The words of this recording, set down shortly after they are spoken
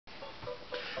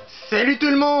Salut tout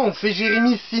le monde, c'est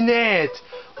Jérémy Cinette.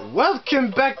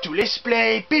 Welcome back to Let's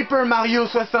Play Paper Mario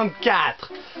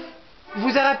 64. Vous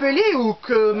vous rappelez où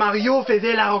que Mario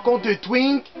faisait la rencontre de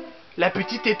Twink, la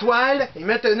petite étoile, et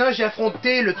maintenant j'ai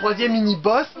affronté le troisième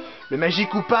mini-boss, le Magic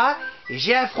Koopa, et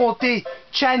j'ai affronté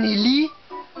Chan et Lee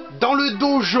dans le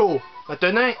dojo.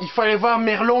 Maintenant, il fallait voir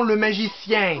Merlon le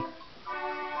magicien.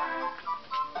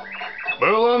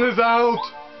 Merlon is out!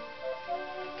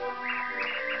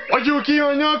 Why do you keep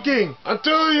on knocking? I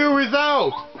tell you he's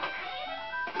out!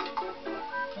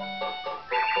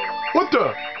 What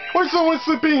the? Why is someone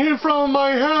sleeping in front of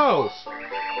my house?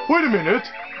 Wait a minute,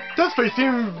 that face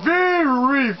seems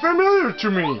very familiar to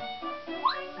me.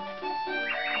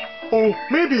 Oh,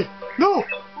 maybe. No!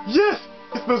 Yes!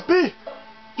 It must be!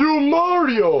 You,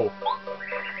 Mario!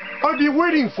 I've been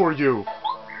waiting for you.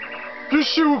 You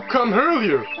should come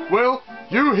earlier. Well,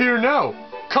 you're here now.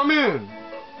 Come in.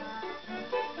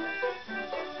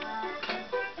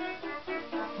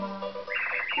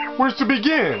 Where to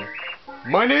begin?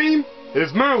 My name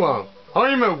is Merlon. I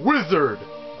am a wizard.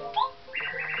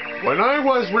 When I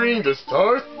was reading the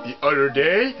stars the other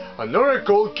day, an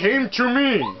oracle came to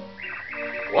me.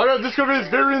 What I discovered is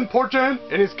very important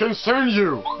and it concerns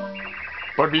you.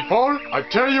 But before I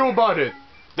tell you about it,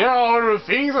 there are other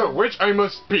things of which I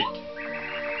must speak.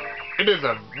 It is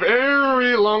a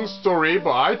very long story,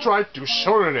 but I tried to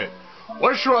shorten it.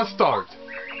 Where should I start?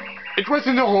 It was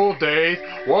in the old days,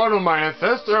 one of my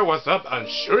ancestors was up on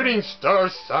Shooting Star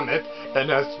Summit, and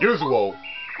as usual.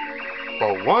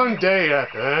 But one day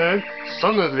happened,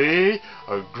 suddenly,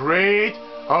 a great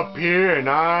up here and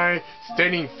I,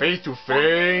 standing face to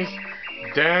face,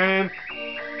 then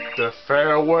the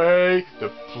fairway,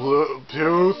 the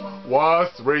Bluetooth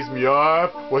was raised me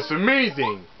up, was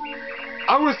amazing.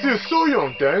 I was still so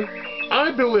young then,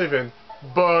 I believe in,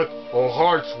 but our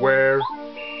hearts were.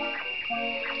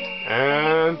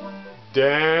 And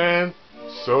then,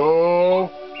 so...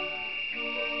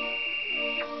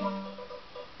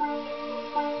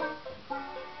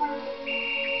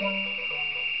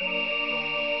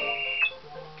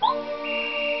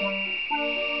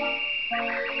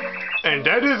 And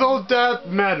that is all that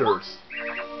matters.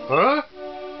 Huh?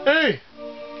 Hey!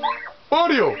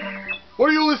 Mario!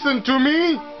 Will you listen to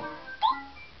me?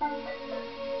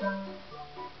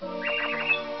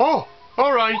 Oh,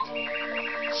 alright.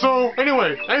 So,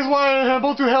 anyway, that's why I'm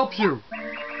able to help you.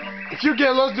 If you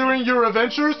get lost during your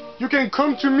adventures, you can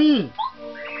come to me.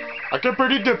 I can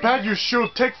predict the path you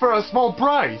should take for a small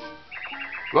prize.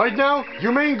 Right now,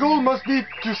 your main goal must be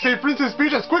to save Princess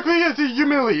Peach as quickly as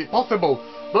humanly possible.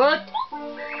 But,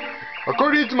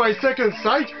 according to my second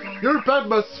sight, your path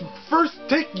must first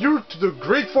take you to the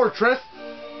great fortress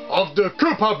of the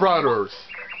Koopa Brothers.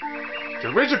 To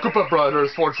reach the Koopa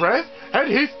Brothers fortress, head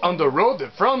east on the road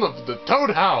in front of the Toad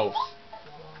House.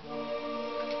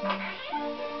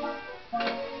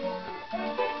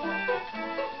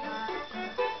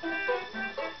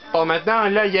 Bon,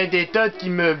 maintenant, là, il y a des Toads qui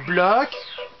me bloquent.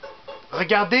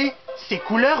 Regardez, ces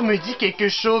couleurs me disent quelque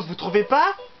chose, vous trouvez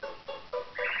pas?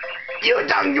 You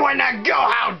don't wanna go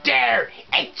out there!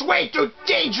 It's way too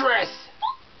dangerous!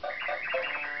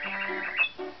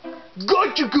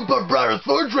 Go to Koopa Brothers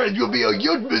Fortress, you'll be a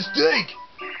huge mistake!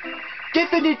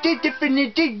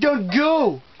 Definitely don't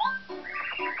go!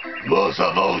 Most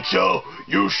of all, Joe,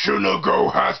 you shouldn't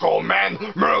go ask old man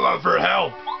Merlon for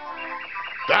help!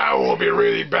 That will be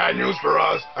really bad news for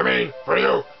us. I mean, for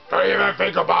you. Don't even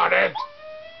think about it!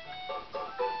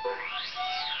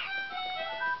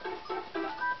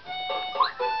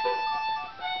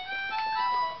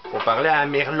 Faut parler à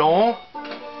Merlon.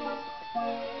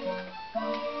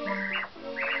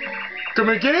 Come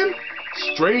again?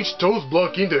 Strange toads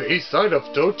blocking the east side of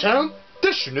Toad Town?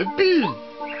 That shouldn't be!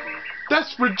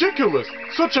 That's ridiculous!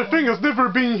 Such a thing has never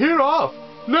been heard of!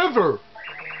 Never!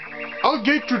 I'll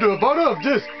get to the bottom of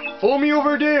this! Follow me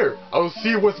over there! I'll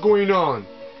see what's going on!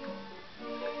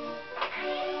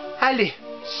 Allez,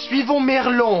 suivons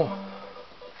Merlon.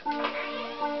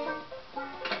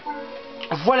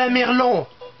 Voilà Merlon.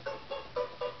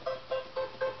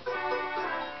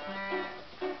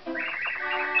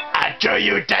 I tell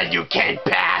you that you can't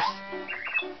pass!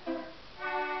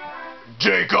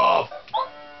 Take off!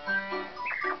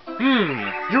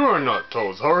 You are not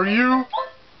toads, are you?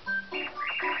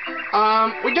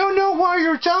 We don't know what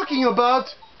you're talking about.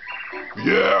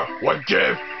 Yeah, what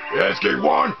give? Asking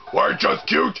one, why just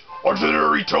cute,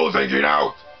 ordinary toes hanging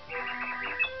out?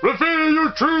 Reveal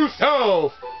your true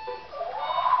self!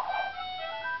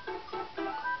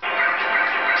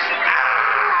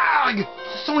 Ah!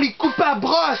 Ce sont les Koopa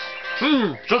Bros.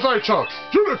 Just like Chuck,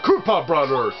 you're the Koopa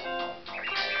Brothers!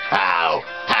 How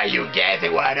Are you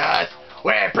guessing what us?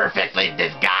 We're perfectly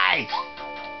disguised.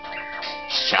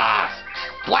 Sharks,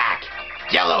 black,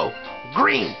 yellow,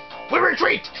 green. We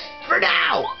retreat for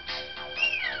now.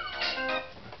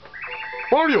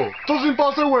 Mario, those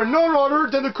imposters were none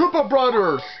other than the Koopa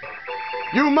brothers.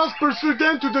 You must pursue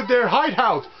them to their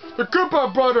hideout, the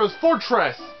Koopa brothers'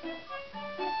 fortress.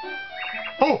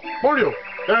 Oh, Mario,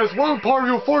 there is one part of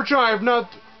your fortune I have not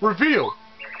revealed.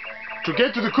 To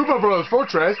get to the Koopa brothers'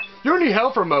 fortress, you need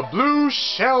help from a blue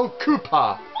shell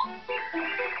Koopa.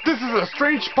 This is a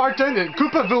strange pattern in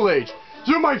Koopa village.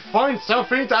 You might find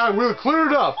something that will clear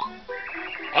it up.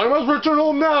 I must return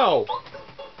home now.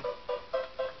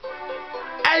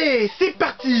 Allez, c'est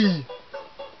parti!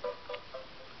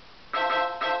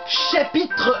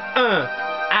 Chapitre 1.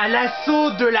 À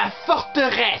l'assaut de la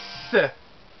forteresse.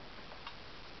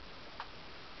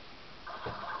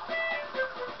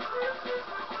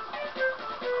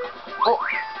 Oh.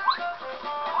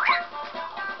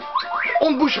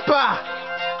 On ne bouge pas.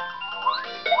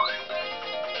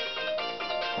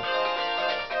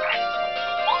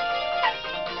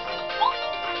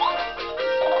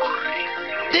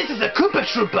 This is a Koopa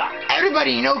Troopa.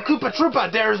 Everybody know Koopa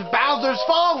Troopa. There's Bowser's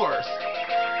followers.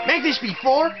 Make HP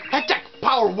 4, attack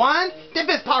power 1,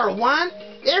 defense power 1.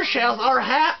 Their shells are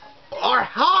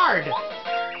hard.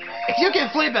 If you can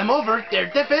flip them over, their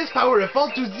defense power will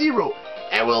fall to 0.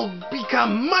 It will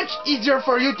become much easier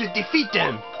for you to defeat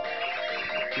them.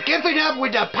 You can fit up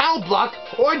with a power block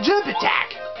or a jump attack.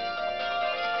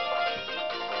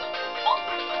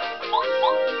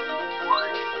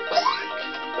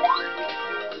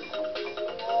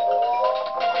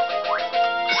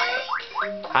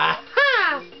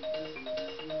 Aha!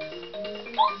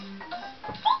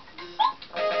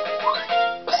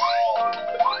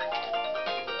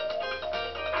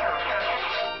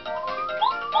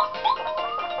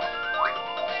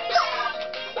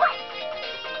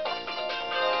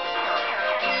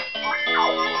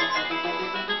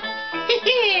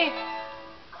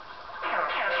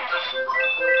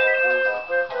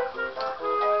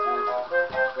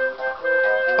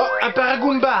 Oh, un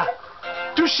Paragoomba!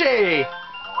 Touché!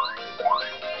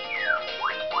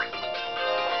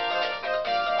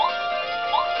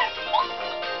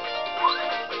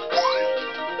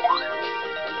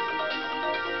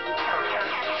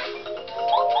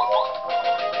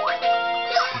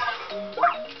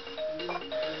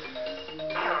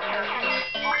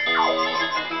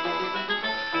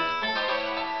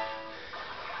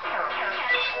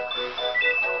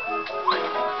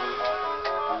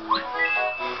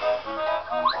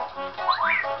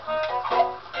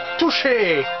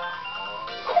 Touché!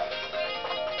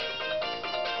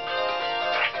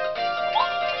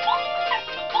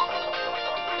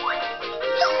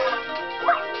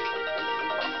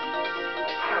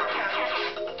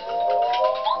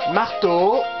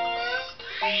 Marteau.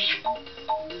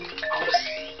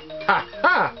 Ah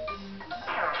ah!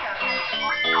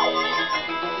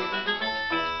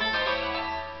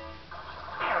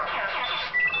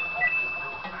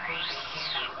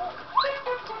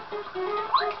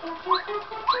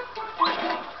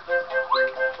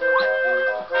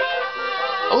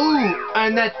 Oh,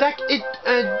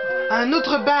 un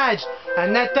autre badge,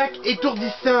 un attaque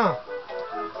étourdissant.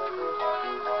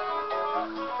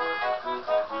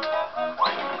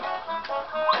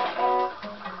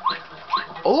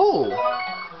 Oh,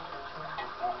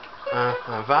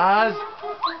 un vase.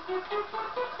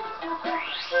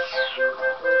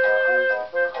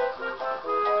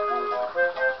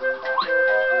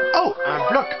 Oh, un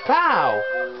bloc pow.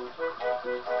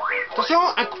 Attention,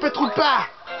 un Koopa Troopa.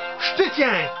 Je te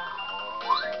tiens.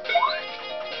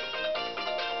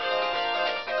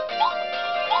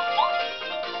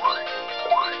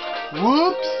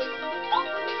 Oups.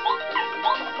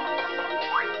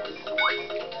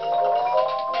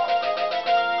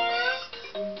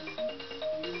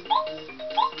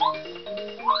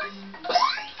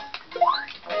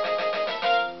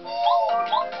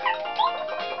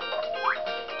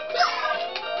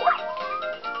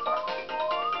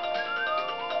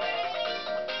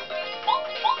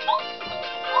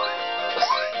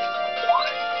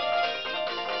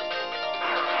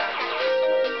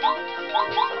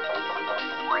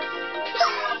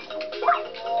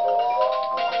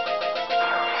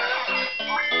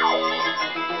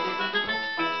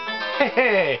 Hé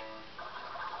hé.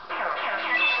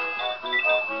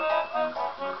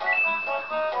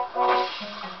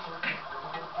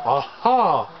 Ah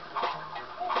ah.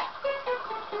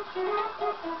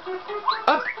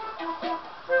 Hop.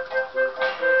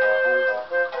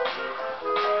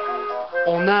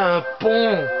 On a un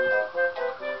pont.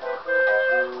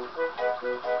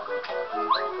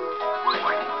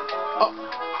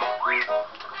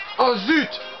 Oh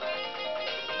zut!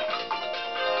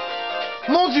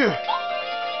 Mon Dieu!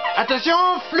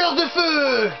 Attention, fleur de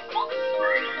feu!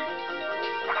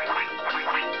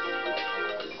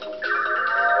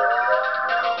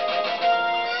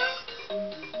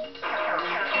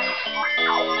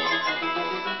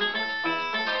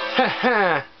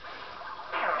 Ha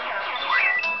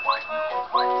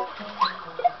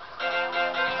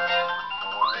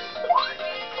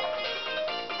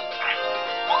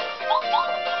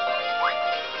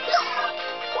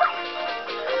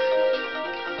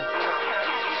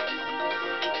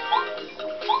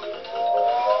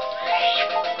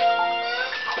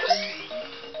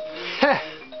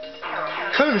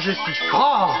Comme je suis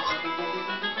fort!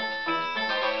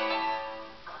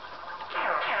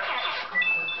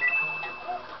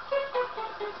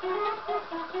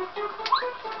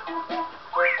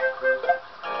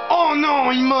 Oh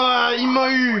non, il m'a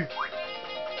eu!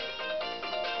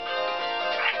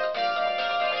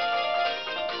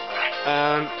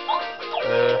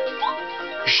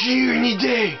 J'ai une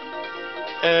idée!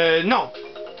 Non!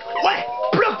 Ouais!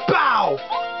 Ploc pow!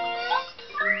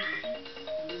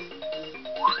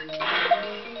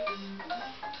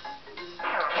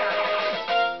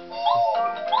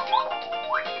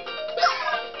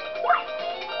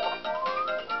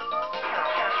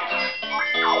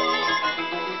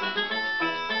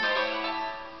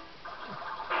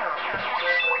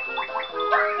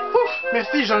 Ouf,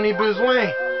 merci, j'en ai besoin.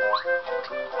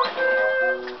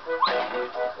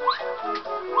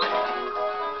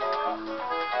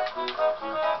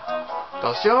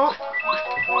 Attention.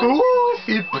 Ouh,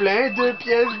 c'est plein de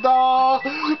pièces d'or.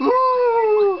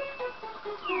 Ouh.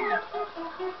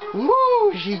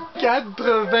 Ouh, j'ai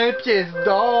 80 pièces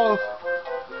d'or.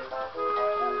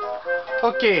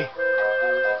 Ok.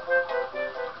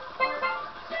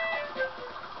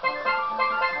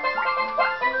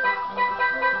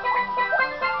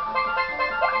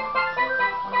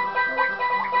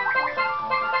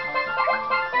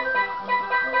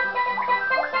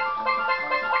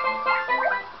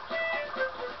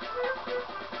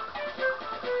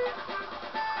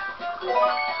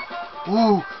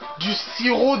 Ouh, du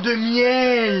sirop de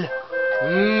miel.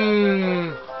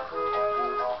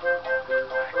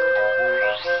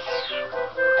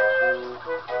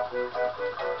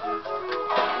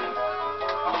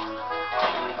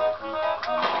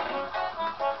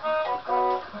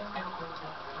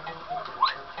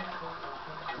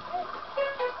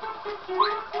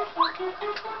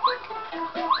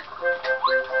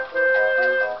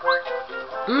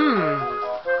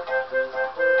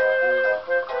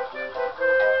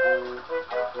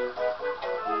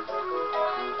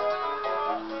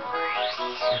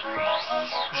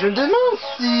 Je me demande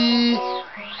si...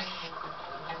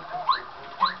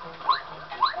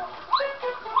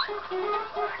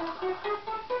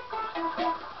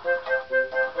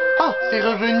 Oh, c'est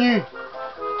revenu.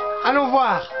 Allons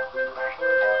voir.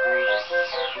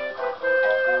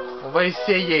 On va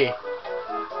essayer.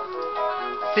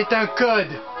 C'est un code.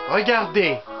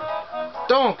 Regardez.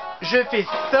 Donc, je fais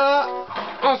ça,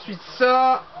 ensuite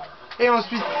ça, et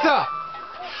ensuite ça.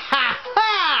 Ha ha!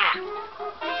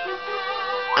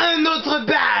 Un autre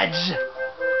badge.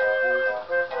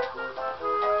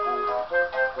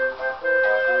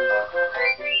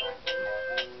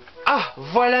 Ah,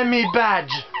 voilà mes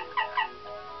badges.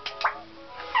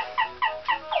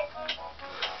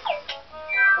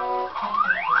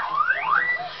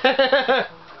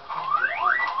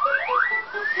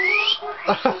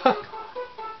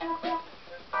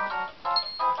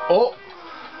 Oh.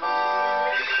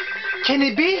 Can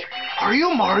it be? Are you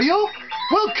Mario?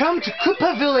 Welcome to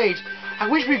Koopa Village. I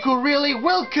wish we could really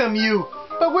welcome you,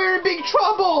 but we're in big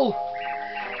trouble.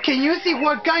 Can you see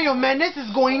what kind of madness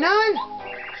is going on?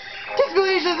 This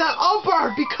village is an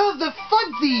uproar because of the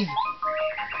fuzzies.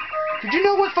 Did you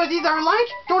know what fuzzies are like?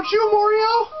 Don't you,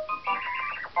 Mario?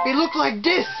 They look like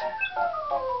this.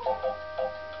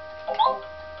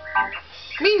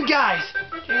 Mean guys.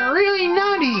 They're really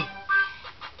naughty.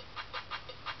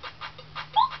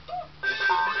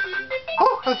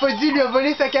 Oh, un fuzzy lui a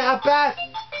volé sa carapace.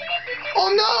 Oh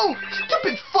no!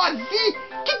 Stupid fuzzy!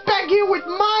 Get back here with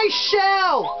my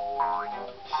shell!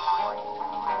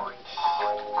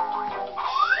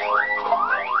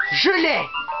 Je l'ai!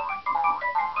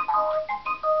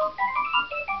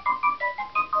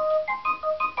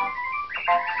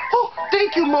 Oh,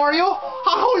 thank you, Mario!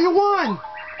 I owe you one!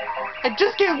 I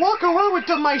just can't walk around with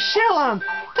my shell on.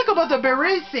 Think about the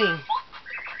embarrassing.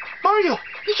 Mario,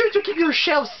 be sure to keep your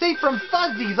shell safe from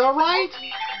fuzzies, alright?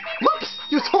 Whoops!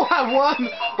 You don't have one!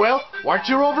 Well, watch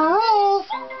your overalls!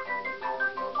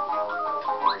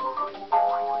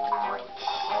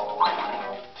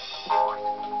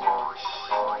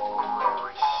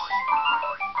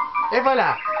 Et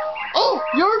voilà. Oh,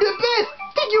 you're the best!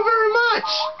 Thank you very much!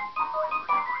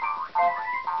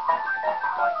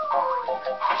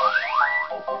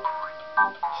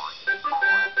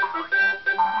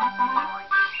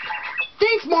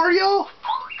 Thanks, Mario!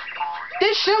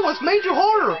 This shell was made to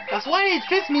order. That's why it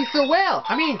fits me so well.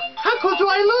 I mean, how cool do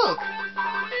I look?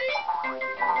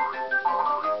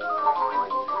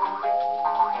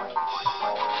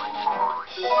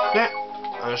 Tiens,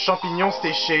 un champignon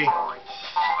séché.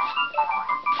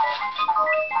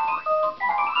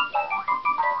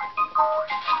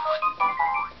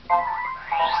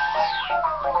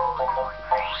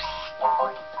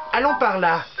 Allons par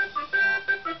là.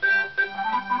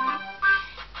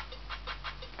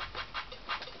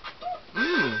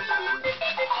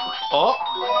 Oh,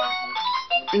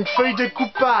 une feuille de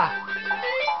Koopa.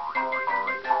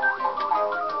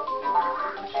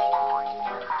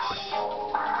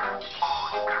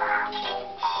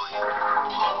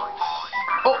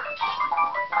 Oh.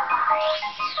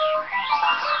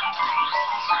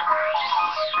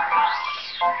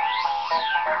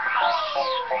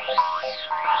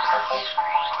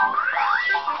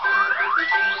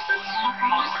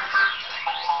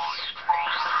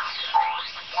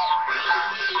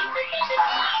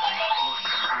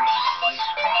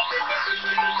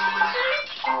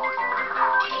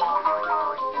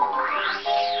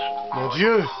 Mon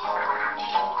Dieu!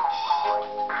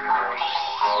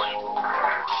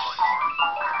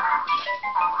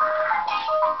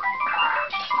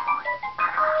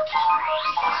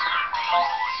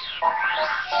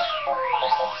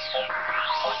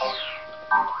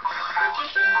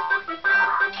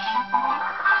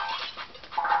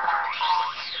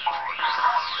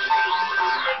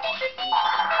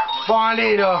 Bon,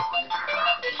 allez, là!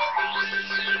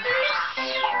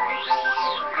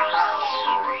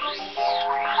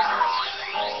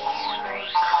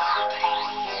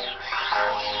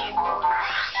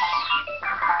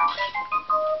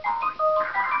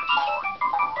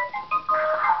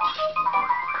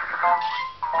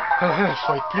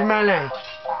 Faut être plus malin.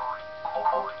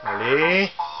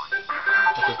 Allez.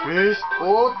 Un peu plus.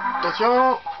 Oh,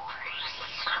 attention.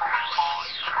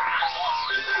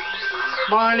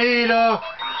 Bon, allez, là.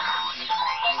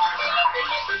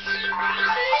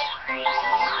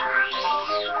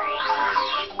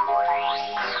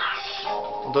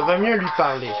 On devrait mieux lui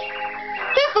parler.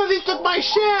 Definitely took my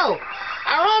shell.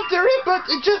 I ran to it, but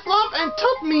it just laughed and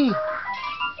took me.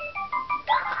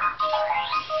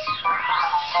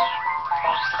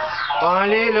 Bon,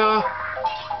 allez, là.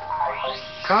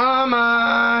 Come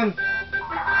on.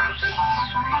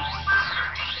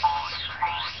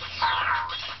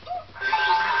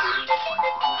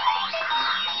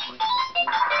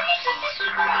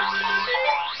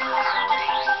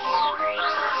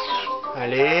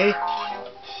 Allez.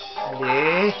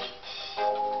 Allez.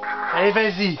 Allez,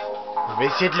 vas-y. On va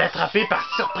essayer de l'attraper par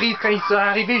surprise quand il sera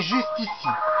arrivé juste ici.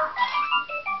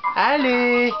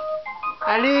 Allez.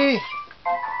 Allez.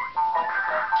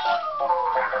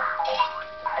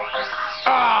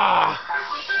 Ah!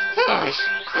 Ah,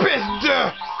 espèce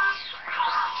de...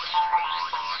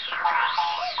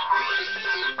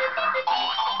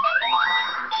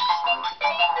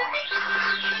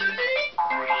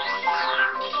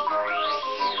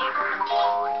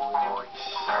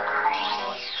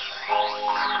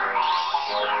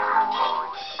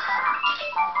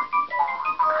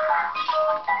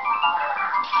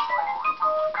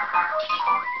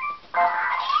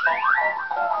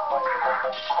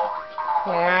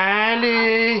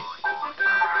 Allez.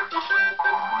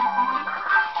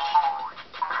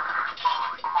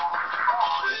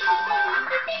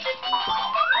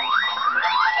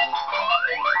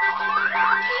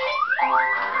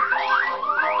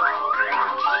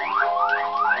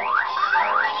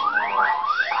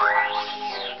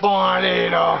 Bon, allez,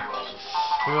 là.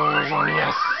 J'en ai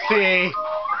assez.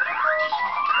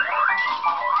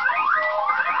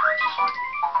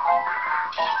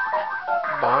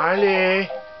 Bon, allez.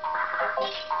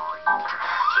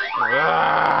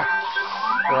 Ah.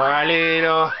 Bon, allez,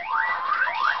 là.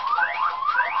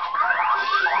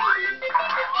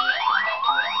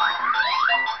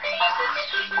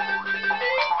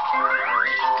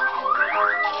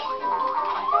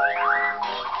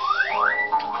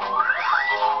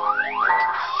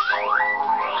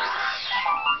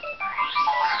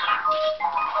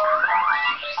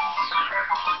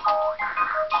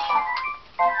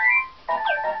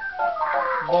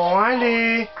 Bon,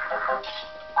 allez.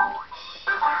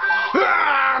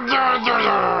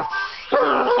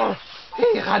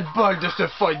 Et ras-le-bol de ce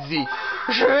Fudzy.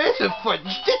 Je hais ce Fudzy,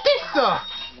 je déteste ça.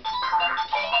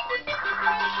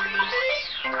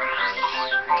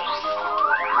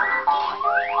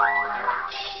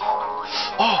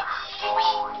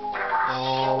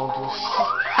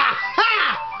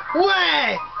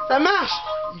 marche!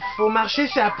 Il faut marcher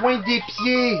sur la pointe des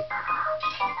pieds.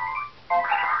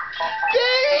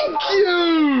 Thank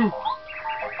you!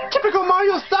 Typical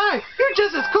Mario style! You're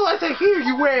just as cool as the hair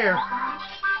you wear!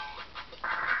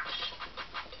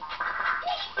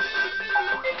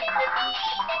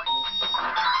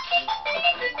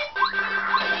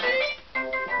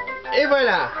 Et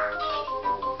voilà!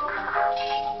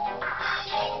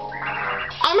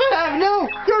 I might have no!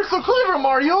 You're so clever,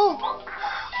 Mario!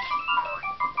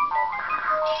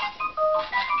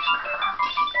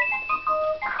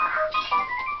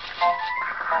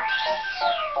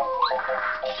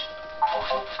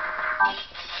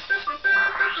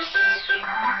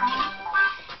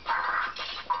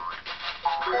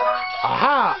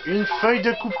 Ah, une feuille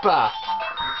de Koopa.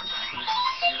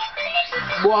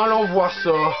 Bon, allons voir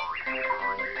ça.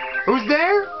 Who's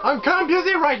there? I'm kind of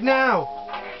busy right now.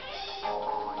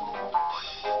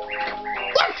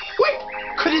 What? Wait,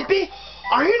 could it be?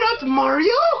 Are you not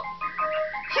Mario?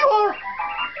 You are.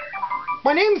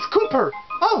 My name's Cooper.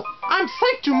 Oh, I'm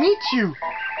psyched to meet you.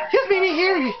 This meeting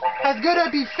here has got to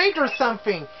be fate or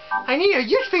something. I need a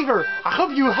huge favor. I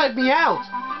hope you help me out.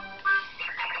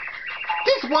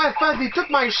 This wild fuzzy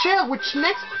took my shell, which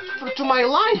next to my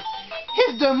life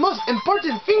is the most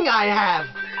important thing I have.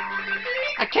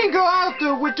 I can't go out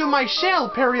with my shell,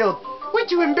 period. Way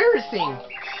too embarrassing.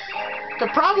 The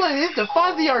problem is the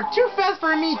fuzzy are too fast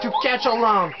for me to catch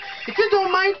along. If you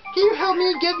don't mind, can you help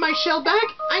me get my shell back?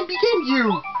 I begin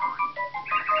you.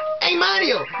 Hey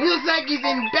Mario, he looks like he's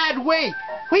in bad way.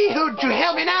 We have to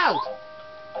help him out.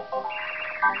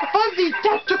 The fuzzy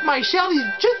that took my shell is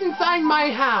just inside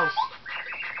my house.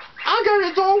 I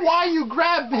gotta know why you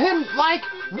grabbed him like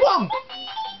whump.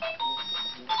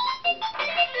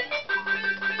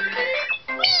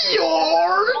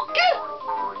 York!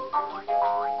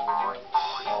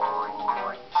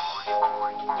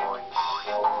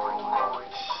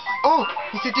 Oh,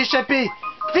 il s'est échappé.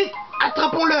 Vite,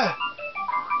 attrapons-le.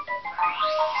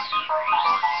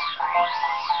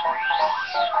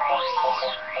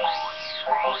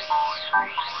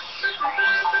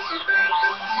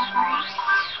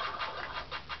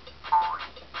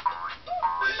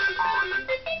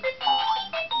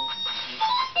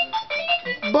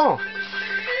 Bon.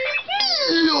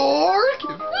 York!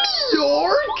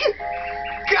 York!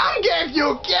 Come get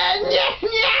you can!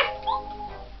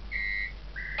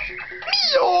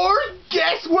 York!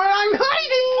 Guess where I'm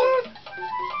hiding?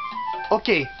 Ok.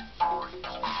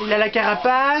 Il a la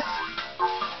carapace.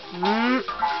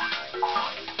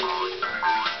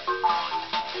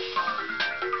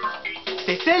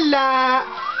 C'est celle-là.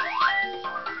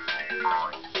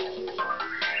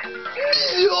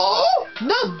 Yo!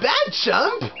 Not bad,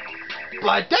 chump.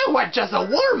 But that was just a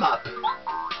warm-up.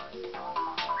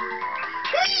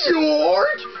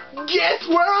 York! Guess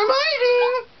where I'm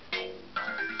hiding?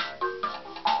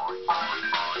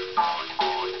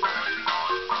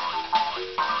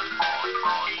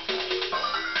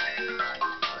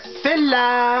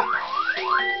 Celle-là.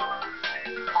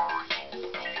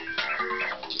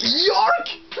 York!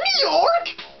 York!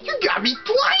 You got me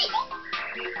twice!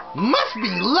 Must be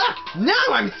luck.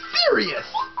 Now I'm serious.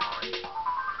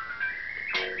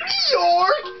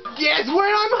 York, guess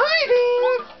where I'm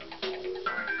hiding?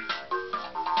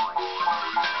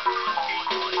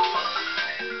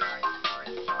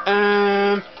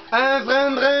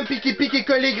 Un brin piqué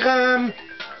collégramme.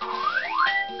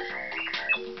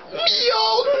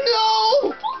 Oh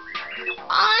no!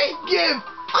 I give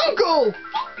Uncle!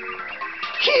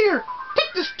 Here,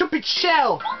 take the stupid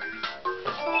shell.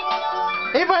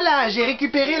 Et voilà, j'ai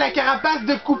récupéré la carapace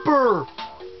de Cooper.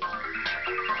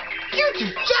 You do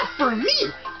just for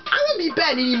me. I won't be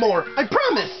bad anymore. I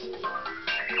promise.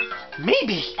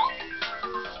 Maybe.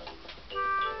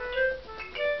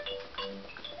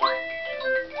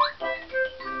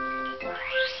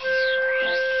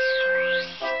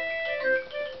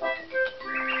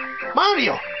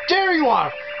 Mario, there you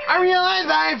are. I realize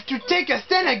I have to take a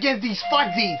stand against these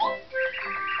fuzzies.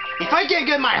 If I can't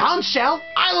get my own shell,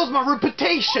 I lose my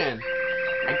reputation.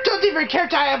 I don't even care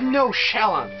that I have no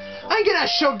shell on. I'm gonna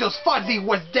show those fuzzy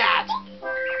what's that.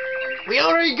 We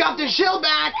already got the shell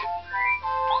back.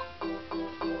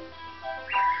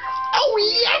 Oh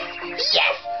yes,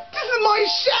 yes, this is my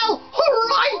shell. All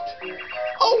right.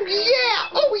 Oh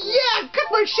yeah,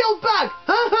 got my shell back.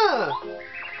 Haha.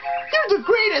 You're the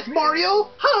greatest, Mario.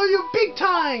 How are you, big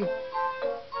time?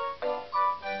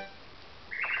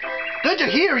 Good to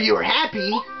hear you're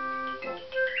happy.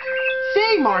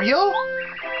 Say, Mario,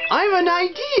 I have an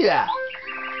idea.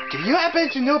 Do you happen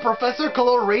to know Professor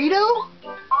Colorado?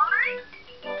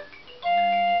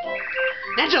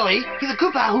 Naturally, he's a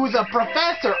Koopa who's a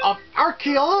professor of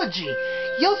archaeology.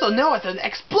 He also known as an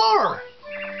explorer.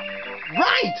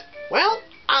 Right! Well,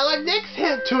 I like next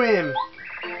hint to him.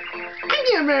 I'm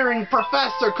the admiring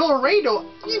Professor Colorado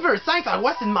ever since I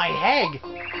was in my egg.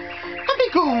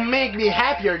 Nothing could make me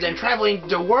happier than traveling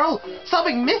the world,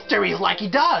 solving mysteries like he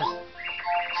does.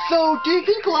 So, do you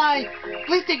think,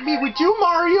 please take me with you,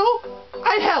 Mario?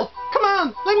 I'd help. Come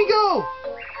on, let me go.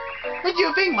 What do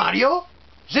you think, Mario?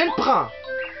 Je le prends.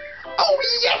 Oh,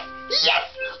 yes! Yes!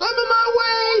 I'm on my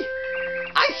way!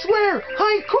 I swear,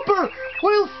 I, Cooper,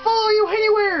 will follow you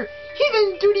anywhere,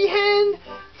 even to the end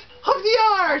of the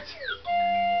art.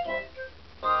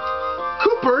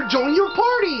 Cooper, join your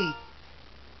party.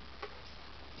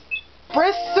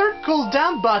 Press circle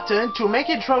down button to make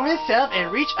it throw himself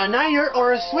and reach an iron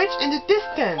or a switch in the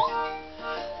distance.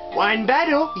 While in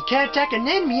battle, he can attack an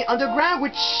enemy on the ground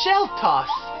with shell toss,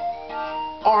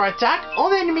 or attack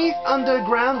all enemies on the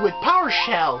ground with power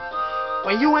shell.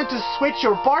 When you want to switch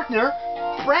your partner,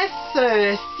 press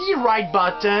the C right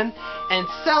button and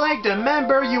select the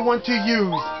member you want to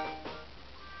use.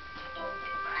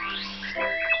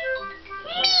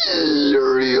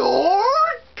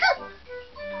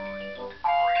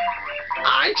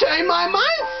 I changed my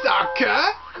mind,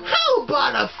 sucker! How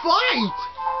about a fight?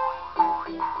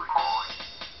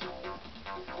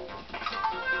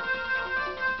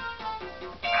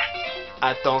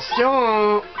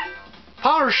 Attention!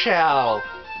 Power shell!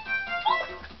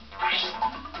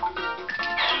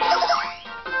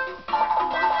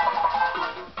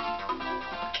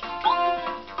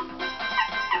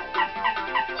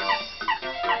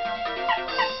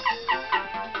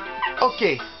 Ok.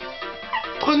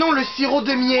 Prenons le sirop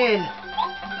de miel.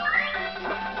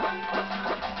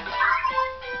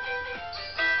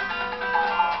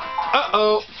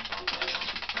 Oh!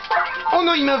 Oh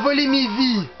non, il m'a volé mes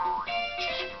vies.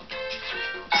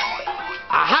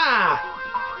 Ah!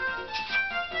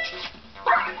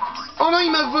 Oh non,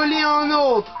 il m'a volé un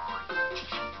autre.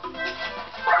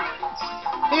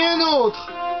 Et un autre.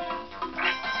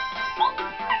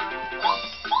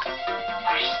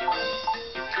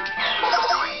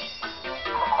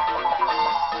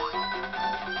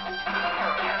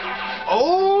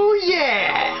 Oh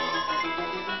yeah!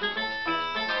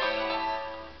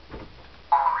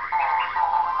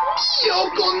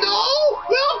 Yoko, no!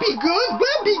 We'll be good!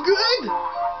 We'll be good!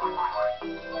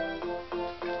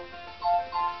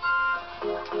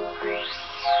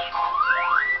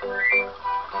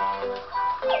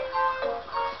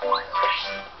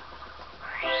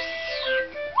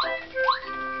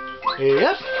 Et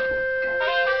hop!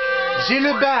 J'ai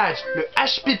le badge, le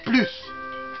HP+.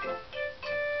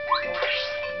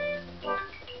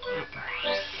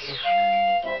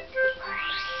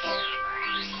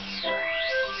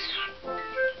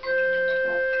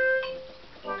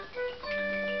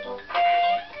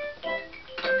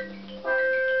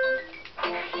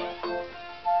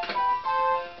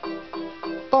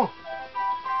 Bon.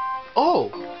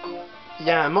 Oh! Il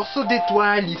y a un morceau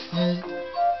d'étoile ici.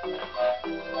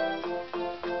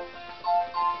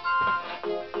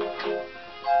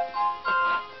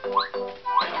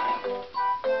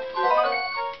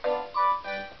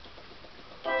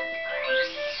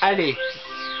 Allez.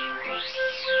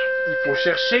 Il faut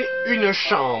chercher une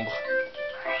chambre.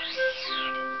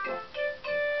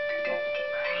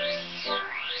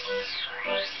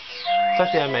 Ça,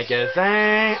 c'est un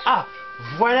magasin. Ah,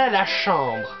 voilà la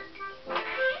chambre.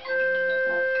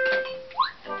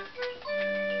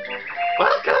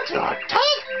 Welcome to our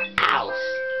Toad House.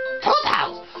 Toad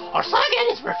House. Our slogan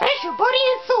is refresh your body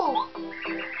and soul.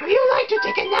 Would you like to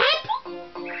take a nap?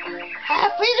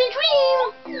 Have a pleasant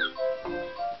dream.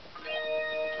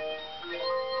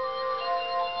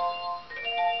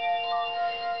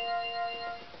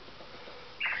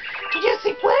 Did you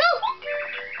sleep well?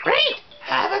 Great.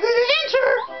 Have a good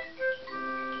adventure.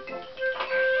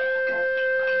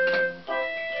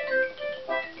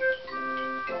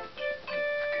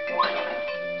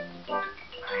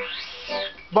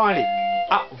 Bon allez,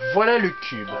 ah voilà le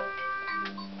cube.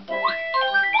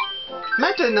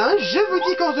 Maintenant, je vous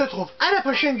dis qu'on se retrouve à la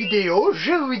prochaine vidéo.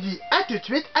 Je vous dis à tout de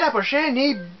suite, à la prochaine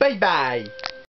et bye bye.